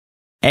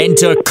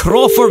Enter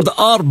Crawford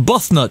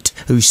Arbuthnot,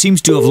 who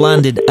seems to have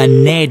landed a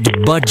Ned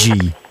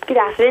budgie. Good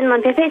afternoon,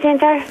 Monty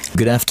Centre.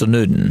 Good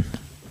afternoon.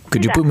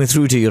 Could you put me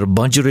through to your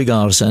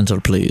budgerigar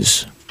centre,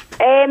 please?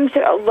 So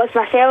it was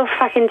myself.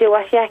 I can deal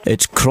with you.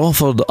 It's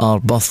Crawford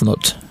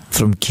Arbuthnot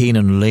from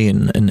Canaan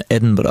Lane in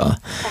Edinburgh,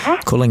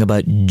 calling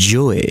about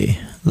Joey,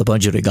 the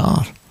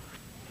budgerigar.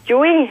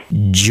 Joey?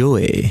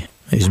 Joey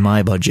is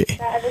my budgie.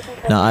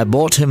 Now, I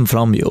bought him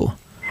from you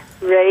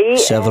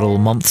several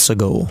months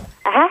ago.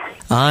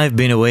 I've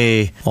been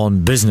away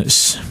on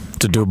business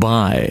to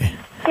Dubai.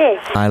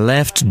 Yes. I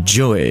left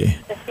Joey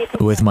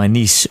with my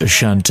niece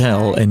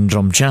Chantel in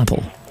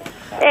Drumchapel.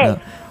 Now,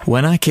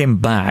 when I came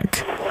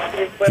back,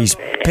 he's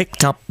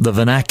picked up the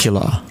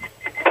vernacular.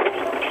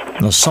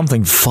 There's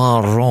something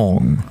far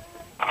wrong.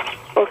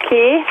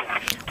 Okay.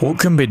 What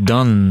can be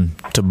done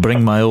to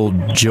bring my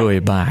old Joey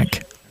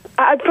back?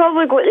 I'd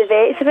probably go to the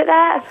vets about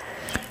that.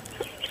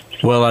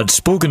 Well, I'd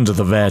spoken to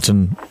the vet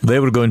and they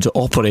were going to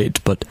operate,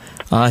 but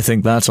I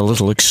think that's a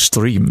little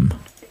extreme.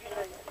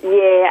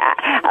 Yeah,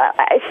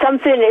 it's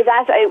something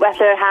that's out with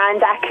our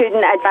hands. I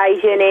couldn't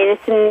advise you on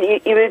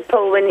anything. You would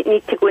probably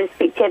need to go and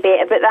speak to a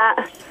vet about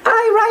that.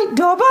 Aye, right,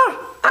 Dobber.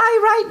 Aye,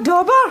 right,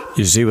 Dobber.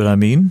 You see what I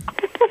mean?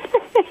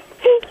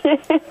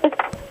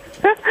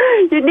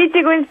 You need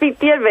to go and speak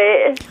to your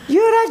vet.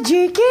 You're a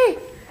jakey.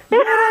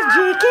 You're a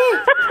jakey.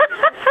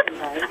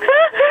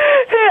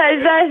 Who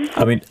is this?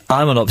 I mean,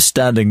 I'm an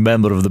upstanding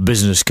member of the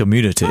business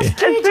community.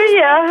 It's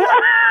you.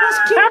 This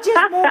cage is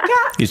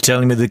mocha. You're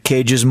telling me the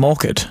cages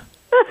mock it?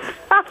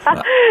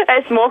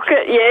 It's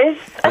Mocket, yes.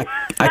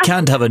 I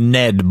can't have a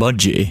Ned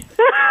budgie.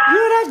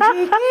 You're a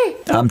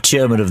jakey. I'm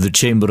chairman of the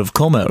Chamber of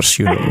Commerce,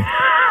 you know.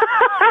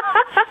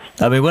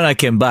 I mean, when I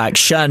came back,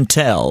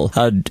 Chantel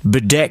had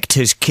bedecked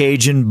his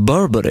cage in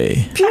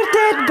Burberry. Pure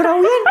dead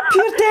brilliant.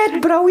 Pure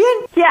dead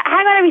brilliant. Yeah,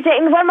 hang on a wee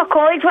second. One of my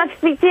colleagues wants to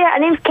speak to you. Her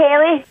name's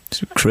Kelly.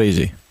 It's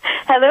crazy.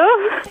 Hello?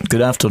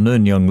 Good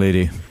afternoon, young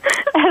lady.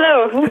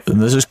 Hello. And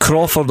this is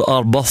Crawford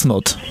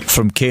Arbuthnot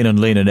from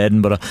Canaan Lane in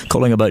Edinburgh,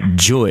 calling about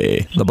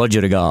Joey, the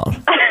budgerigar.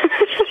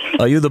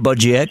 Are you the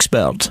budgie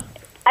expert?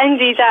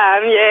 Indeed I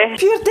am, yeah.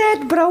 Pure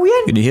dead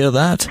brilliant. Can you hear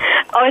that?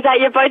 Oh, is that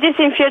your budgie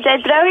saying you're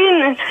dead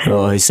brilliant?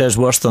 Oh, he says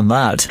worse than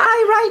that.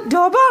 Aye, right,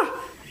 Dobber. Oh,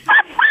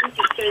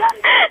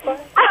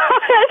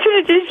 that's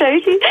what you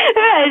shouted. Who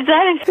is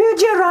this?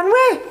 Who'd you run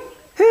with?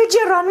 Who'd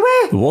you run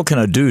with? What can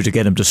I do to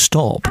get him to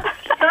stop?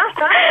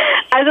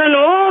 I don't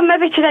know.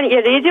 Maybe tune into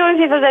your radio and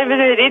see if there's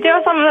anybody on the radio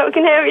or something that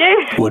can help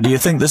you. What do you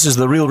think? This is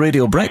the Real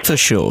Radio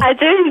Breakfast Show? I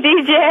do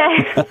indeed,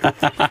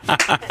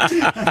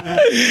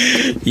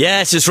 yeah.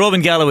 Yes, it's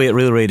Robin Galloway at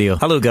Real Radio.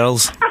 Hello,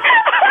 girls.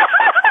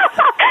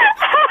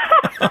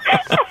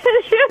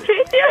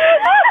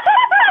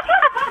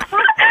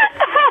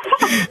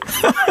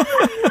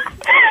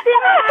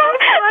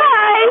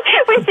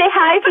 Hi. We say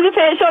hi to the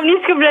pet shop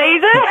needs to come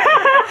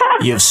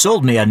You've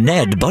sold me a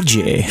Ned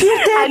budgie. Pure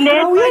dead A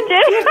Ned brilliant.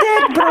 budgie. Pure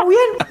dead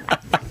brilliant.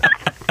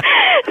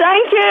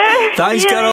 Thank you. Thanks, See you Carol.